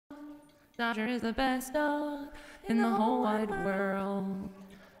Dodger is the best dog in the whole wide world.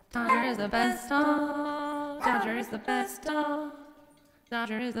 Dodger is the best dog. Dodger is the best dog.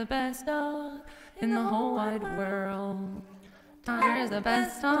 Dodger is the best dog in the whole wide world. Dodger is the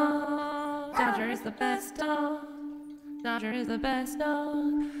best dog. Dodger is the best dog. Dodger is the best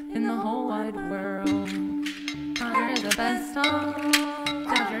dog in the whole wide world. Dodger is the best dog.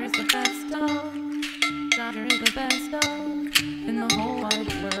 Dodger is the best dog. Dodger is the best dog in the whole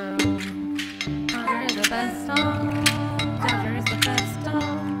wide world.